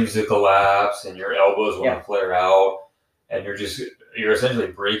chest seems to collapse and your elbows want to flare out, and you're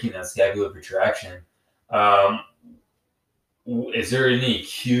essentially breaking that scapular protraction. Is there any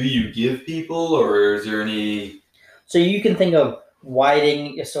cue you give people, or is there any? So you can think of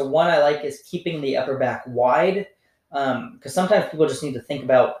widening. So one I like is keeping the upper back wide, because sometimes people just need to think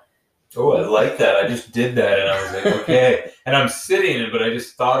about. Oh, I like that. I just did that, and I was like, okay. And I'm sitting, but I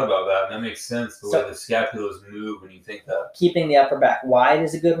just thought about that, and that makes sense, the way the scapulas move when you think that. Keeping the upper back wide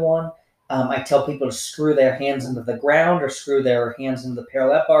is a good one. I tell people to screw their hands into the ground or screw their hands into the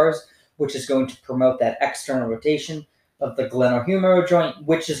parallel bars, which is going to promote that external rotation of the glenohumeral joint,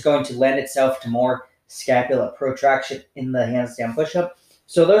 which is going to lend itself to more scapular protraction in the handstand push-up.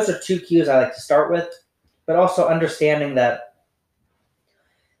 So those are two cues I like to start with, but also understanding that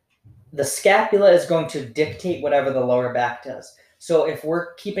the scapula is going to dictate whatever the lower back does. So if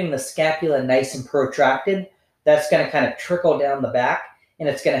we're keeping the scapula nice and protracted, that's going to kind of trickle down the back, and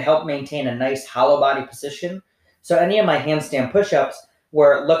it's going to help maintain a nice hollow body position. So any of my handstand push-ups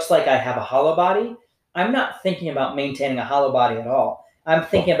where it looks like I have a hollow body, I'm not thinking about maintaining a hollow body at all. I'm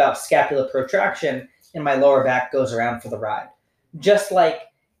thinking about scapular protraction, and my lower back goes around for the ride. Just like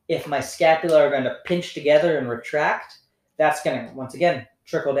if my scapula are going to pinch together and retract, that's going to, once again,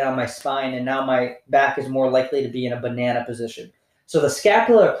 trickle down my spine, and now my back is more likely to be in a banana position. So the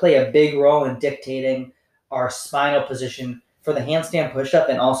scapula play a big role in dictating our spinal position for the handstand push-up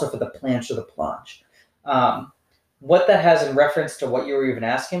and also for the planche or the planche. What that has in reference to what you were even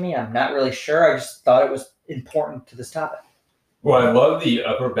asking me, I'm not really sure. I just thought it was important to this topic. Well, I love the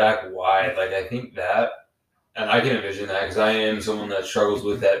upper back wide. Like, I think that, and I can envision that because I am someone that struggles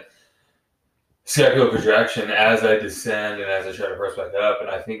with that scapular protraction as I descend and as I try to press back up. And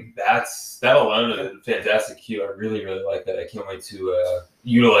I think that alone is a fantastic cue. I really, really like that. I can't wait to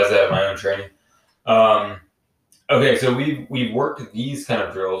utilize that in my own training. Okay, so we've worked these kind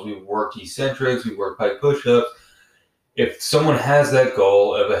of drills. We've worked eccentrics. We've worked pike push-ups. If someone has that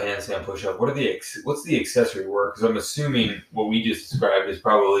goal of a handstand push-up, what's the accessory work? Because I'm assuming what we just described is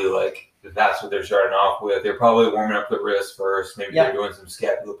probably like that's what they're starting off with. They're probably warming up the wrist first. Maybe they're doing some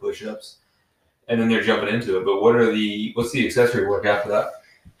scapular push-ups, and then they're jumping into it. But what's the accessory work after that?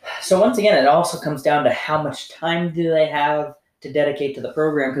 So once again, it also comes down to how much time do they have to dedicate to the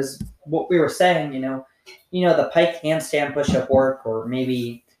program. Because what we were saying, the pike handstand push-up work, or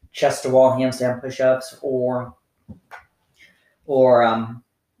maybe chest-to-wall handstand push-ups, or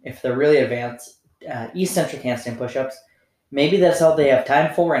if they're really advanced, eccentric handstand push-ups, maybe that's all they have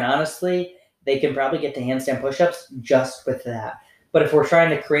time for. And honestly, they can probably get to handstand push-ups just with that. But if we're trying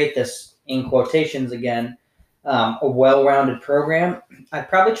to create this, in quotations again, a well-rounded program, I'd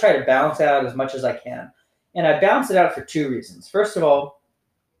probably try to balance it out as much as I can. And I balance it out for two reasons. First of all,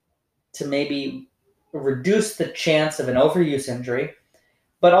 to maybe reduce the chance of an overuse injury,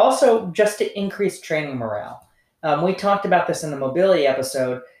 but also just to increase training morale. We talked about this in the mobility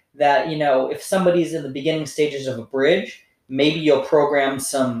episode that, if somebody's in the beginning stages of a bridge, maybe you'll program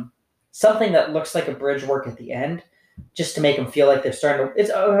something that looks like a bridge work at the end, just to make them feel like they're starting to, it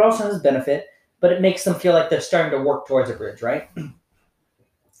also has benefit, but it makes them feel like they're starting to work towards a bridge, right?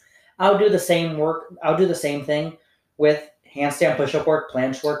 I'll do the same work. I'll do the same thing with handstand push-up work,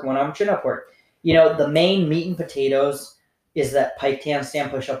 planche work, one-arm chin-up work. The main meat and potatoes is that pike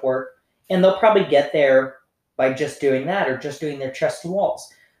handstand push-up work, and they'll probably get there by just doing that, or just doing their chest to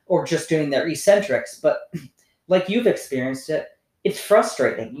walls, or just doing their eccentrics. But like you've experienced it, it's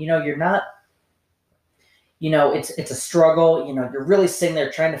frustrating. You're not, it's a struggle. You're really sitting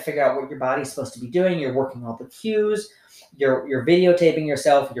there trying to figure out what your body's supposed to be doing. You're working all the cues. You're videotaping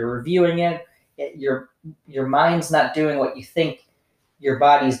yourself. You're reviewing it. Your mind's not doing what you think your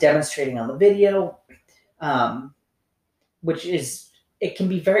body's demonstrating on the video, which it can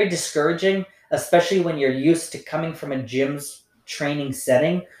be very discouraging, especially when you're used to coming from a gym's training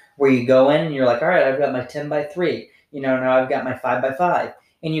setting where you go in and you're like, all right, I've got my 10x3, now I've got my 5x5,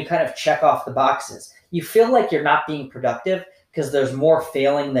 and you kind of check off the boxes. You feel like you're not being productive because there's more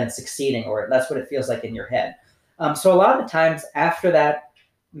failing than succeeding, or that's what it feels like in your head. So a lot of the times after that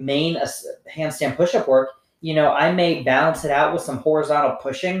main handstand push-up work, I may balance it out with some horizontal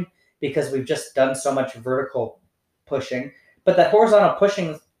pushing because we've just done so much vertical pushing. But that horizontal pushing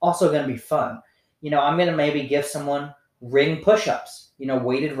is also going to be fun. I'm going to maybe give someone ring push-ups,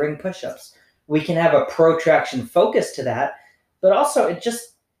 weighted ring push-ups. We can have a protraction focus to that, but also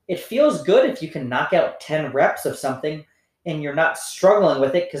it feels good if you can knock out 10 reps of something and you're not struggling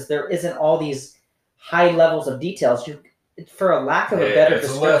with it because there isn't all these high levels of details. For a lack of a better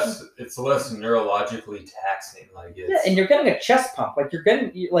description, it's less neurologically taxing. And you're getting a chest pump.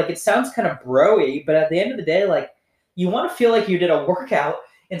 It sounds kind of bro-y, but at the end of the day, you want to feel like you did a workout.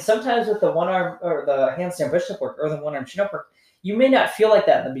 And sometimes with the one arm or the handstand push-up work or the one arm chin-up work, you may not feel like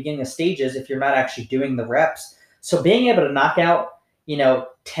that in the beginning of stages if you're not actually doing the reps. So being able to knock out,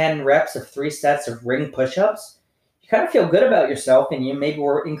 10 reps of 3 sets of ring push-ups, you kind of feel good about yourself, and maybe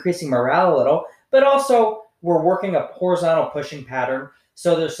we're increasing morale a little, but also we're working a horizontal pushing pattern.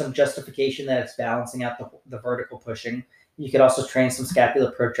 So there's some justification that it's balancing out the vertical pushing. You could also train some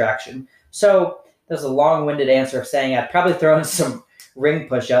scapular protraction. So there's a long-winded answer of saying I'd probably throw in some ring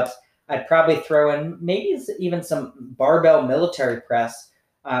push-ups. I'd probably throw in maybe even some barbell military press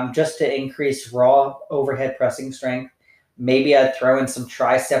just to increase raw overhead pressing strength. Maybe I'd throw in some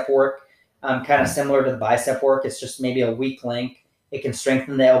tricep work, kind of similar to the bicep work. It's just maybe a weak link. It can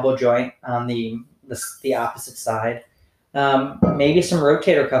strengthen the elbow joint on the opposite side. Maybe some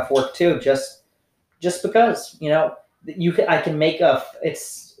rotator cuff work too, just because I can make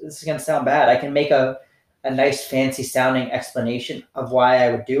this is gonna sound bad. I can make a nice fancy sounding explanation of why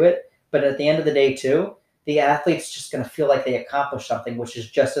I would do it, but at the end of the day too, the athlete's just gonna feel like they accomplished something, which is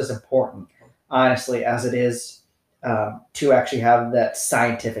just as important, honestly, as it is to actually have that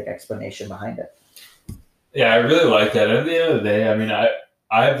scientific explanation behind it. Yeah, I really like that. At the end of the day, I mean,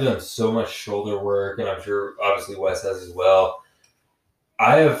 I've done so much shoulder work, and I'm sure obviously Wes has as well.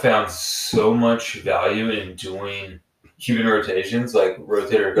 I have found so much value in doing Cuban rotations, like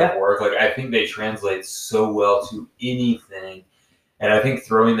rotator cuff work. I think they translate so well to anything. And I think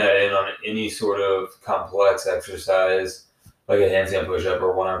throwing that in on any sort of complex exercise, like a handstand push-up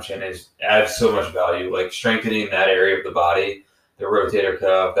or one-arm chin, adds so much value. Strengthening that area of the body, the rotator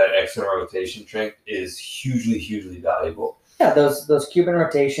cuff, that external rotation strength is hugely, hugely valuable. Yeah, those Cuban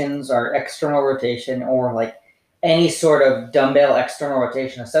rotations are external rotation, or any sort of dumbbell external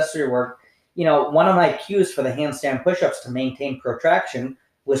rotation accessory work. One of my cues for the handstand push-ups to maintain protraction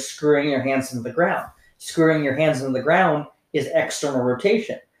was screwing your hands into the ground. Screwing your hands into the ground is external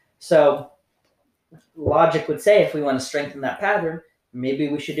rotation. So logic would say if we want to strengthen that pattern, maybe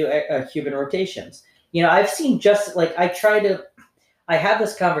we should do Cuban rotations. I've seen I have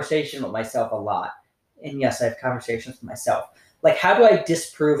this conversation with myself a lot. And yes, I have conversations with myself. How do I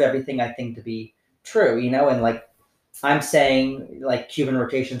disprove everything I think to be true? And I'm saying Cuban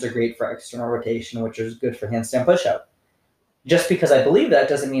rotations are great for external rotation, which is good for handstand push-up. Just because I believe that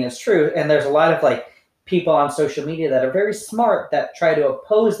doesn't mean it's true. And there's a lot of people on social media that are very smart that try to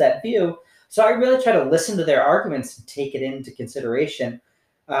oppose that view. So I really try to listen to their arguments and take it into consideration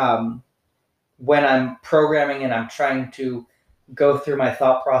when I'm programming and I'm trying to go through my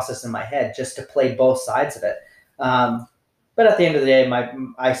thought process in my head, just to play both sides of it. But at the end of the day,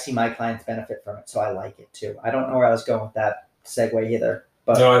 I see my clients benefit from it, so I like it too. I don't know where I was going with that segue either.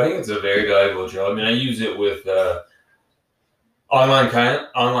 But no, I think it's a very valuable drill. I mean, I use it with online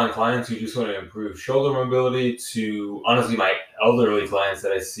clients who just want to improve shoulder mobility, to honestly my elderly clients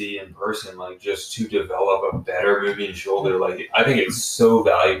that I see in person, just to develop a better moving shoulder. I think it's so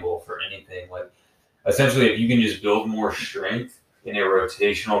valuable for anything. Essentially, if you can just build more strength in a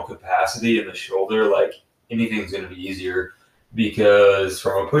rotational capacity in the shoulder, anything's going to be easier, because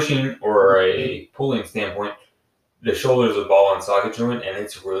from a pushing or a pulling standpoint, the shoulder is a ball and socket joint, and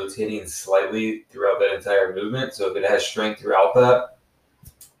it's rotating slightly throughout that entire movement. So if it has strength throughout that,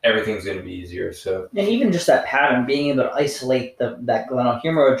 everything's going to be easier. So, and even just that pattern, being able to isolate that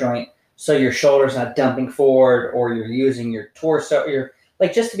glenohumeral joint, so your shoulder's not dumping forward, or you're using your torso,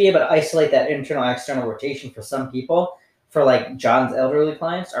 just to be able to isolate that internal external rotation for some people, for John's elderly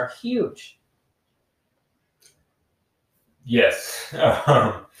clients, are huge. Yes.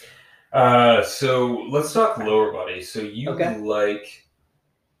 So let's talk lower body. So you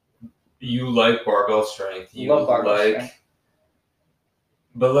like barbell strength. You love barbell strength.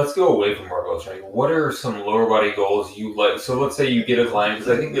 But let's go away from barbell strength. What are some lower body goals you like? So let's say you get a client,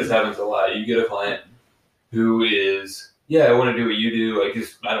 because I think this happens a lot. You get a client who is, I want to do what you do.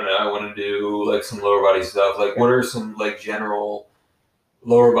 I don't know, I want to do some lower body stuff. What are some general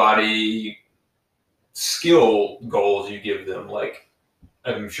lower body skill goals you give them?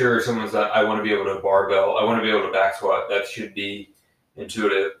 I'm sure someone's not, I want to be able to barbell, I want to be able to back squat. That should be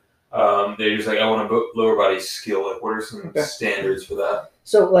intuitive. They're just like, I want to lower body skill. Like, what are some standards for that?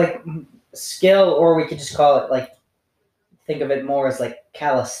 So like skill, or we could just call it like, think of it more as like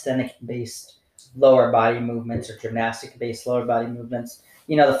calisthenic based lower body movements or gymnastic based lower body movements.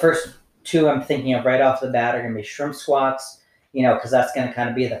 The first two I'm thinking of right off the bat are going to be shrimp squats, because that's going to kind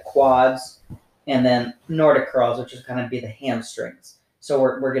of be the quads, and then Nordic curls, which is going to be the hamstrings. So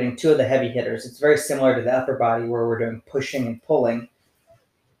we're getting two of the heavy hitters. It's very similar to the upper body where we're doing pushing and pulling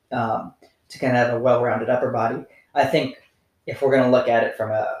to kind of have a well-rounded upper body. I think if we're going to look at it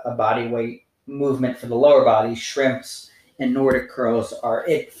from a body weight movement for the lower body, shrimps and Nordic curls are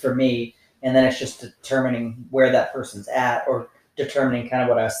it for me. And then it's just determining where that person's at, or determining kind of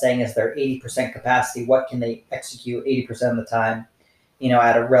what I was saying is their 80% capacity. What can they execute 80% of the time,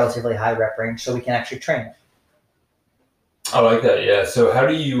 at a relatively high rep range, so we can actually train it. I like that. Yeah. So how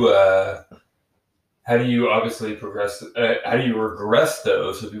do you obviously progress? How do you regress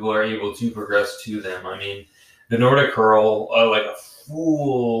those so people are able to progress to them? I mean, the Nordic curl, like a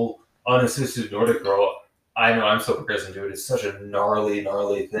full unassisted Nordic curl, I know I'm still progressing to it. It's such a gnarly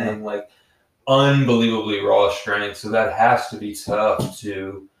thing, like unbelievably raw strength. So that has to be tough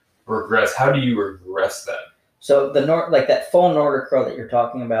to regress. How do you regress that? So that full Nordic curl that you're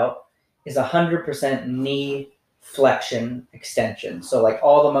talking about is 100% knee flexion extension. So like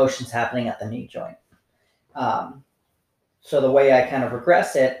all the motion's happening at the knee joint. So the way I kind of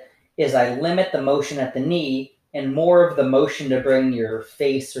regress it is I limit the motion at the knee, and more of the motion to bring your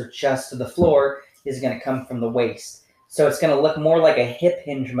face or chest to the floor is going to come from the waist. So it's going to look more like a hip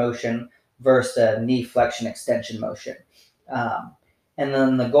hinge motion versus a knee flexion extension motion. And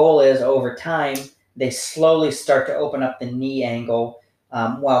then the goal is over time, they slowly start to open up the knee angle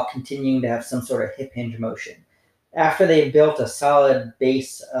while continuing to have some sort of hip hinge motion. After they've built a solid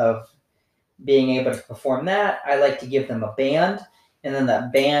base of being able to perform that, I like to give them a band, and then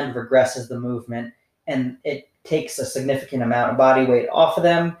that band regresses the movement, and it takes a significant amount of body weight off of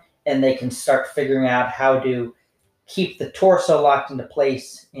them, and they can start figuring out how to keep the torso locked into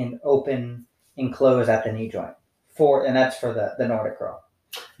place and open and close at the knee joint. And that's for the Nordic curl.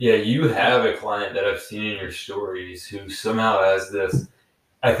 Yeah, you have a client that I've seen in your stories who somehow has this,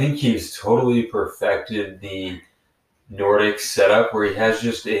 I think he's totally perfected the Nordic setup where he has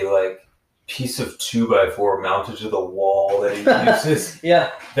just a piece of 2x4 mounted to the wall that he uses.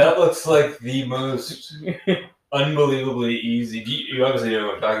 Yeah. That looks like the most unbelievably easy. You obviously know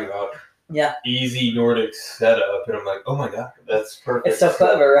what I'm talking about. Yeah. Easy Nordic setup. And I'm like, oh my God, that's perfect. It's so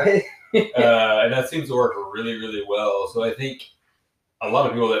clever, right? And that seems to work really, really well. So I think a lot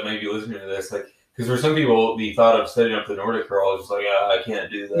of people that may be listening to this, because for some people, the thought of setting up the Nordic curl is just like, I can't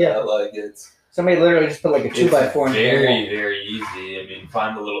do that. Yeah. It's somebody literally just put a 2x4 in very, very easy. I mean,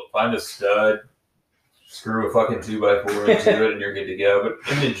 find a stud, screw a fucking 2x4 into it, and you're good to go.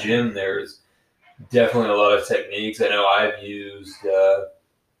 But in the gym, there's definitely a lot of techniques. I know I've used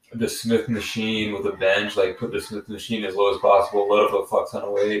the Smith machine with a bench, put the Smith machine as low as possible, load up a fuck ton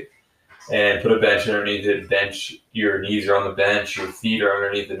of weight, and put a bench underneath it. Bench, your knees are on the bench, your feet are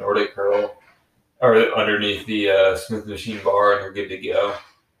underneath the Nordic curl, or underneath the Smith machine bar, and you're good to go.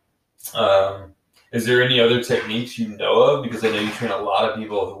 Is there any other techniques you know of? Because I know you train a lot of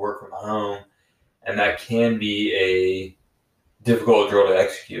people who work from home, and that can be a difficult drill to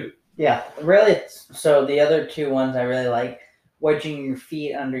execute. Yeah, really. So the other two ones I really like, wedging your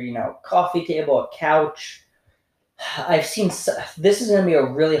feet under, coffee table, a couch. I've seen, this is going to be a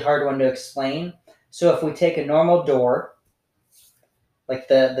really hard one to explain. So if we take a normal door, like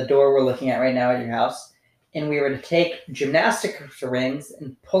the door we're looking at right now at your house, and we were to take gymnastics rings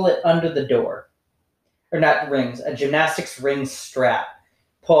and pull it under the door, or not rings, a gymnastics ring strap,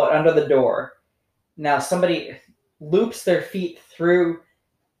 pull it under the door. Now somebody loops their feet through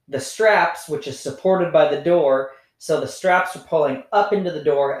the straps, which is supported by the door, so the straps are pulling up into the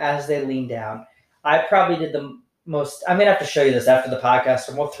door as they lean down. I probably did the most. I'm gonna have to show you this after the podcast,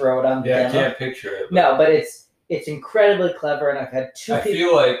 and we'll throw it on. Yeah, I can't picture it. No, but it's incredibly clever, and I've had two. I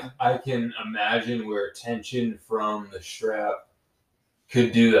feel like I can imagine where tension from the strap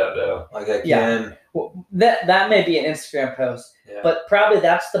could do that, though. I can. Yeah. Well, that may be an Instagram post, but probably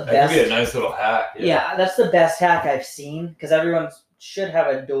that's the best. That could be a nice little hack. Yeah, that's the best hack I've seen, because everyone should have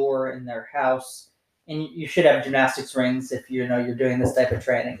a door in their house, and you should have gymnastics rings if you're doing this type of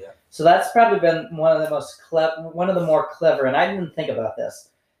training. Yeah. So that's probably been one of the more clever, and I didn't think about this.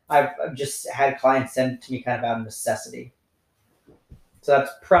 I've just had clients send it to me kind of out of necessity. So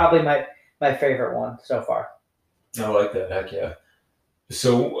that's probably my favorite one so far. I like that. Heck yeah.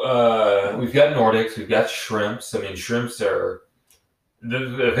 So we've got Nordics, we've got shrimps. I mean, shrimps are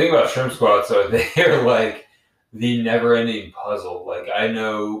The thing about shrimp squats are they're like the never-ending puzzle. Like I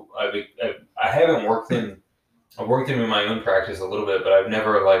know I haven't worked them. I've worked them in my own practice a little bit, but I've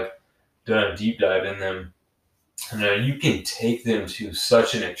never like done a deep dive in them. And you can take them to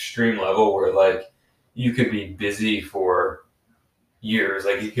such an extreme level where like you could be busy for years.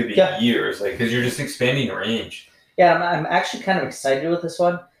 Like it could be years, like because you're just expanding range. Yeah, I'm actually kind of excited with this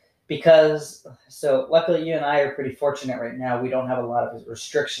one because, so luckily you and I are pretty fortunate right now. We don't have a lot of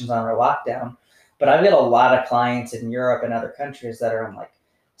restrictions on our lockdown, but I've got a lot of clients in Europe and other countries that are in like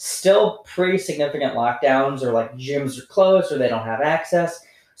still pretty significant lockdowns, or like gyms are closed or they don't have access.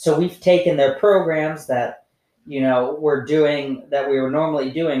 So we've taken their programs that, we're doing, that we were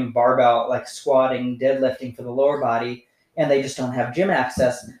normally doing, barbell, like squatting, deadlifting for the lower body, and they just don't have gym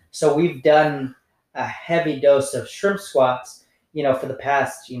access. So we've done a heavy dose of shrimp squats, for the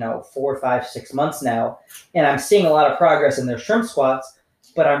past, 4, 5, 6 months now. And I'm seeing a lot of progress in their shrimp squats,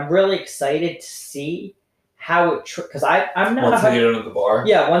 but I'm really excited to see how it, because I'm not. Once they get under the bar?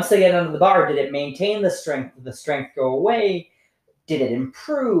 Yeah, once they get under the bar, did it maintain the strength? Did the strength go away? Did it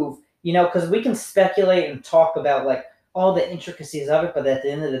improve? Because we can speculate and talk about like all the intricacies of it, but at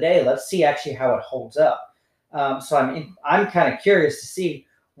the end of the day, let's see actually how it holds up. So I'm kind of curious to see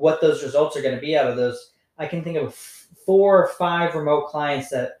what those results are going to be out of those. I can think of 4 or 5 remote clients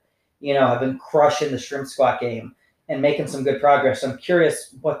that, have been crushing the shrimp squat game and making some good progress. So I'm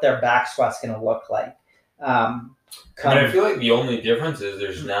curious what their back squat's going to look like. I feel like the only difference is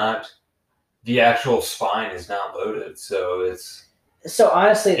there's not, the actual spine is not loaded. So it's, so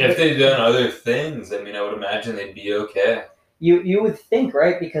honestly, if they've done other things, I would imagine they'd be okay. You would think,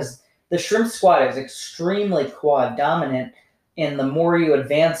 right? Because the shrimp squat is extremely quad dominant, and the more you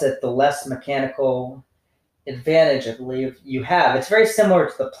advance it, the less mechanical advantage I believe you have. It's very similar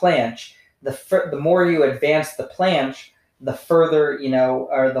to the planche. The more you advance the planche, the further,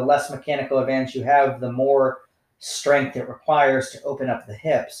 or the less mechanical advantage you have, the more strength it requires to open up the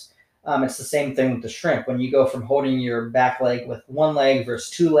hips. It's the same thing with the shrimp. When you go from holding your back leg with one leg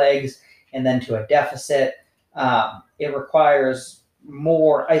versus 2 legs and then to a deficit, it requires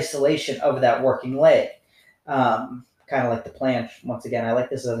more isolation of that working leg. Kind of like the planche. Once again, I like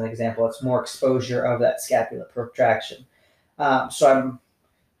this as an example. It's more exposure of that scapular protraction. So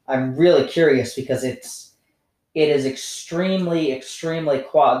I'm really curious because it is extremely, extremely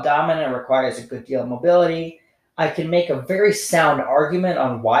quad dominant. It requires a good deal of mobility. I can make a very sound argument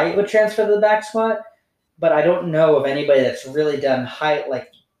on why it would transfer to the back squat, but I don't know of anybody that's really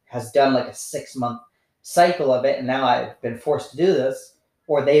has done like a 6-month cycle of it, and now I've been forced to do this,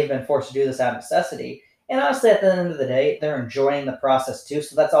 or they've been forced to do this out of necessity. And honestly, at the end of the day, they're enjoying the process too,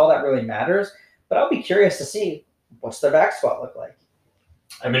 so that's all that really matters. But I'll be curious to see what's their back squat look like.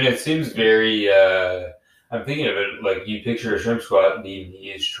 It seems very, I'm thinking of it like you picture a shrimp squat, the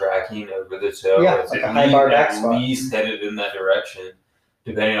knees tracking over the toe. Yeah, it's like a high bar back squat. At least headed in that direction,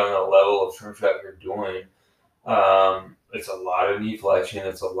 depending on the level of shrimp squat you're doing. It's a lot of knee flexion.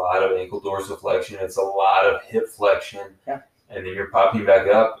 It's a lot of ankle dorsiflexion. It's a lot of hip flexion. Yeah. And then you're popping back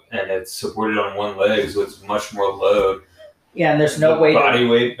up, and it's supported on one leg, so it's much more load. Yeah, and there's no way body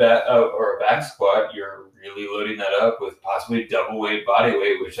weight back or a back squat. You're really loading that up with possibly double weight body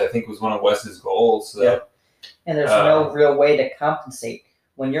weight, which I think was one of Wes's goals. So. Yeah. And there's no real way to compensate.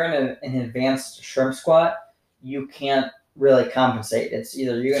 When you're in an advanced shrimp squat, you can't really compensate. It's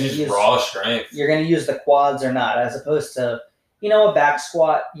either you're going to use raw strength. You're going to use the quads or not, as opposed to, a back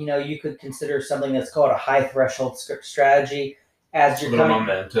squat. You could consider something that's called a high threshold strategy. As you're coming,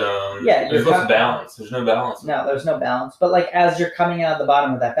 momentum. Yeah, there's no balance. There's no balance. No, there's no balance. But like as you're coming out of the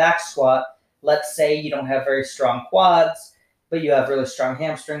bottom of that back squat, let's say you don't have very strong quads, but you have really strong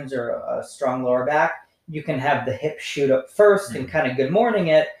hamstrings or a strong lower back. You can have the hip shoot up first and kind of good morning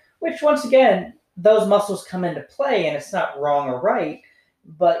it, which once again, those muscles come into play, and it's not wrong or right.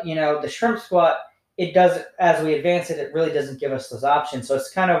 But the shrimp squat, it does, as we advance it, it really doesn't give us those options. So it's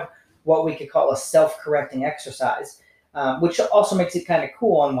kind of what we could call a self-correcting exercise. Which also makes it kind of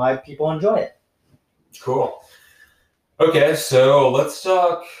cool on why people enjoy it. Cool. Okay, so let's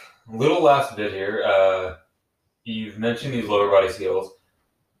talk a little last bit here. You've mentioned these lower body skills.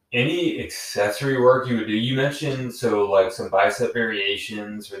 Any accessory work you would do? You mentioned some bicep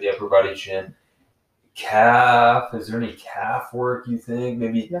variations for the upper body chin. Calf, is there any calf work you think?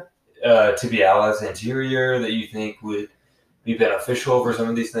 Maybe tibialis anterior that you think would be beneficial for some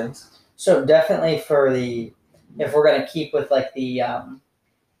of these things? So definitely if we're going to keep with like the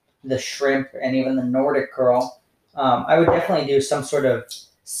shrimp and even the Nordic curl, I would definitely do some sort of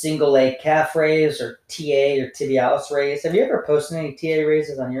single leg calf raise or TA or tibialis raise. Have you ever posted any TA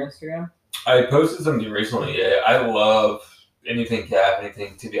raises on your Instagram? I posted something recently. Yeah, I love anything calf,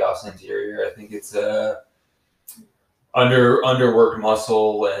 anything tibialis anterior. I think it's underworked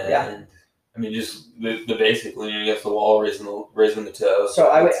muscle, and I mean just the basic leaning against the wall, raising the toes. So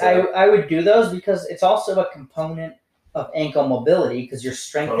I would do those because it's also a component of ankle mobility because you're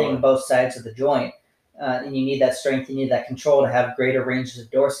strengthening both sides of the joint, and you need that strength, you need that control to have greater ranges of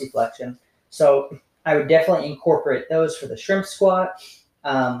dorsiflexion. So I would definitely incorporate those for the shrimp squat.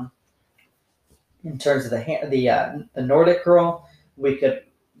 In terms of the Nordic curl, we could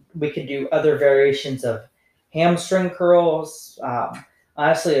do other variations of hamstring curls.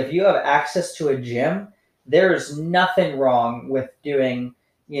 Honestly, if you have access to a gym, there is nothing wrong with doing,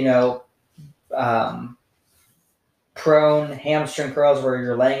 prone hamstring curls where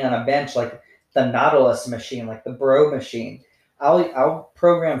you're laying on a bench, like the Nautilus machine, like the Bro machine. I'll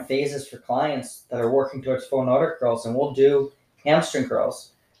program phases for clients that are working towards full Nordic curls, and we'll do hamstring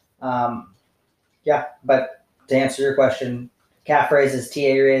curls. But to answer your question, calf raises, TA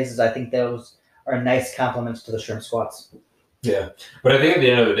raises, I think those are nice complements to the shrimp squats. Yeah, but I think at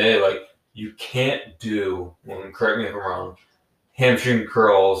the end of the day, like, you can't do, correct me if I'm wrong, hamstring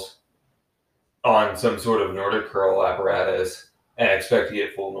curls on some sort of Nordic curl apparatus and expect to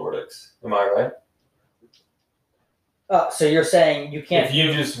get full Nordics. Am I right? So you're saying you can't... If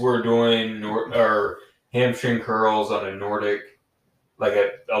you just were doing hamstring curls on a Nordic, like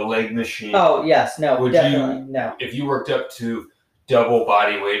a leg machine. Oh, yes. No, definitely. No. If you worked up to double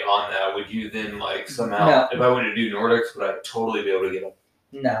body weight on that, would you then somehow, if I went to do Nordics, would I totally be able to get them?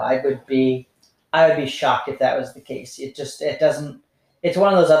 No, I would be shocked if that was the case. It doesn't, it's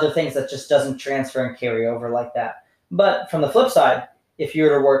one of those other things that just doesn't transfer and carry over like that. But from the flip side, if you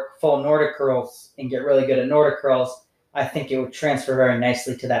were to work full Nordic curls and get really good at Nordic curls, I think it would transfer very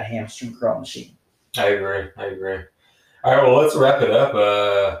nicely to that hamstring curl machine. I agree. All right, well, let's wrap it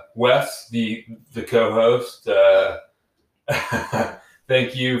up. Wes, the co-host,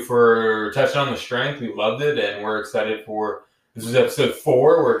 thank you for touching on the strength. We loved it, and we're excited for this is episode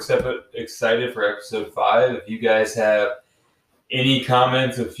 4. We're excited for episode 5. If you guys have any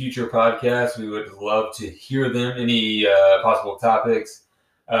comments of future podcasts, we would love to hear them. Any possible topics,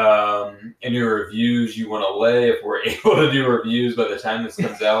 any reviews you want to lay. If we're able to do reviews by the time this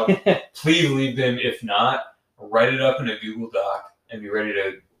comes out, please leave them. If not, write it up in a Google Doc and be ready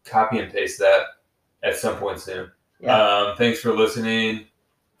to copy and paste that at some point soon. Yeah. Thanks for listening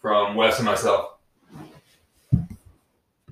from Wes and myself.